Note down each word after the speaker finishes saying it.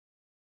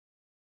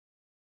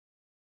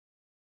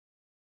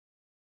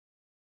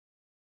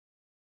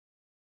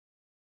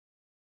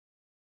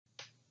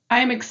I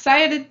am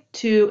excited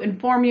to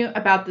inform you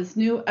about this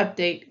new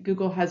update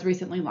Google has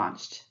recently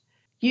launched.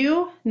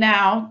 You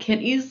now can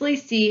easily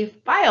see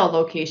file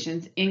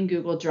locations in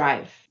Google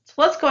Drive. So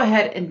let's go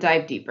ahead and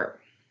dive deeper.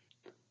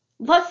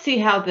 Let's see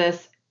how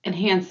this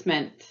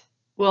enhancement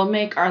will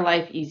make our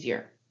life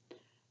easier.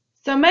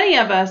 So many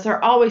of us are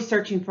always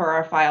searching for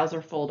our files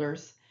or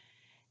folders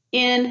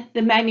in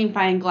the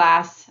magnifying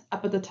glass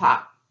up at the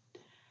top.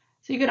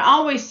 So you can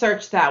always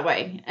search that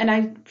way, and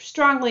I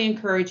strongly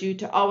encourage you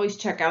to always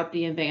check out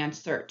the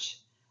advanced search.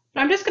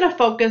 But I'm just going to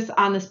focus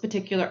on this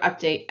particular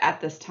update at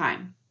this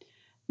time.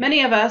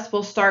 Many of us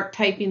will start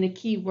typing the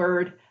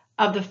keyword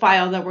of the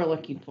file that we're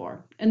looking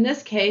for. In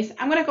this case,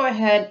 I'm going to go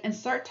ahead and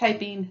start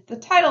typing the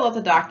title of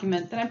the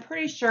document that I'm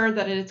pretty sure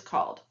that it's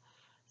called.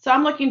 So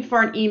I'm looking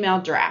for an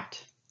email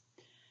draft.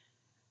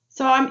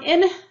 So I'm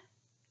in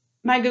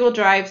my Google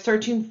Drive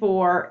searching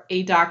for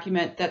a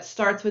document that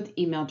starts with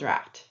email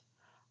draft.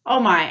 Oh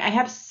my, I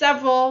have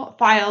several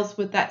files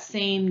with that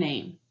same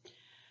name.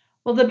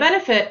 Well, the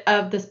benefit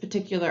of this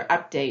particular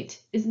update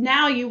is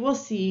now you will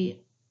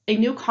see a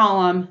new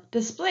column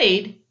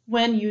displayed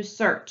when you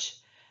search.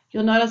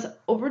 You'll notice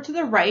over to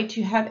the right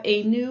you have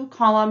a new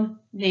column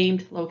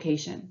named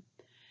location.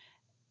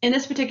 In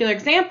this particular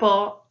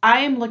example, I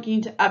am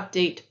looking to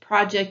update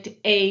Project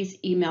A's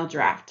email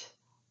draft.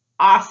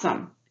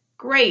 Awesome,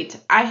 great,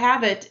 I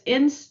have it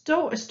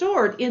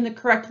stored in the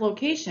correct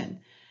location.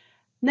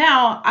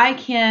 Now I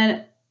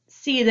can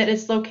see that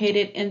it's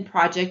located in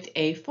Project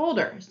A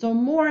folder. So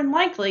more than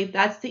likely,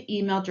 that's the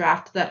email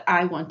draft that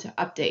I want to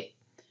update.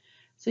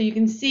 So you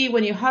can see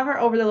when you hover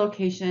over the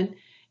location,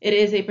 it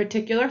is a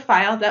particular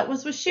file that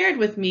was shared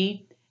with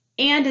me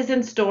and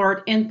is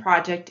stored in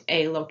Project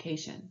A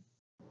location.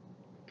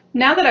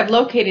 Now that I've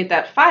located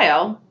that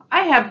file,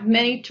 I have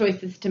many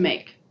choices to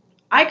make.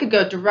 I could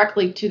go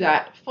directly to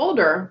that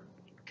folder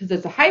because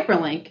it's a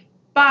hyperlink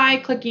by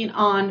clicking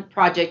on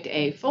Project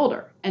A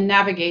folder and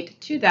navigate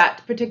to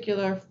that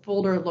particular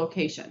folder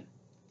location.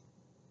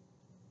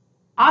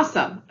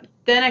 Awesome.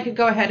 Then I could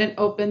go ahead and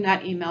open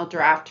that email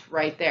draft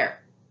right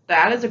there.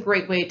 That is a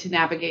great way to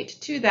navigate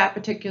to that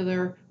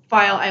particular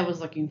file I was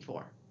looking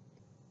for.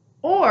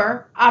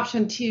 Or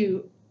option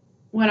 2,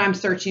 when I'm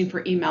searching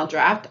for email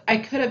draft, I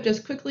could have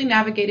just quickly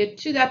navigated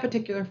to that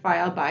particular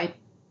file by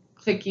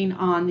clicking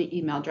on the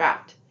email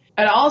draft.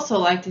 I'd also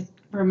like to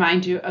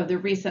remind you of the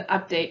recent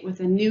update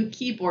with a new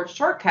keyboard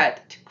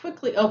shortcut to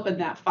quickly open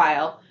that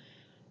file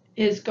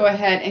is go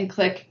ahead and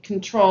click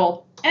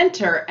Control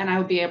Enter and I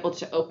will be able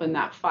to open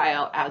that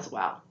file as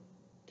well.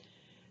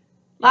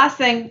 Last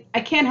thing,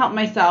 I can't help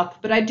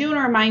myself, but I do want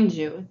to remind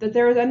you that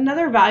there is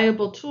another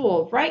valuable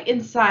tool right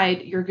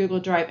inside your Google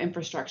Drive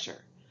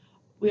infrastructure.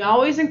 We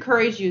always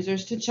encourage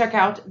users to check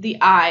out the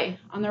eye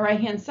on the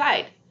right-hand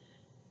side.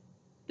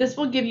 This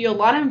will give you a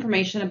lot of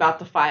information about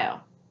the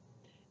file.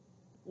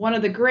 One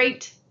of the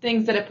great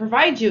things that it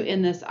provides you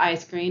in this eye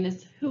screen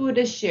is who it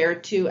is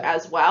shared to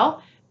as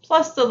well,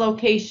 plus the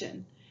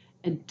location.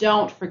 And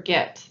don't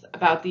forget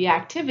about the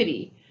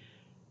activity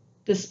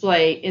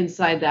display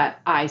inside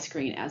that eye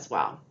screen as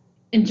well.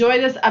 Enjoy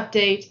this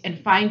update and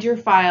find your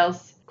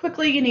files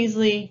quickly and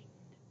easily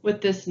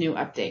with this new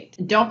update.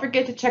 And don't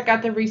forget to check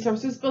out the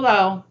resources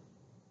below.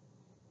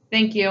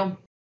 Thank you.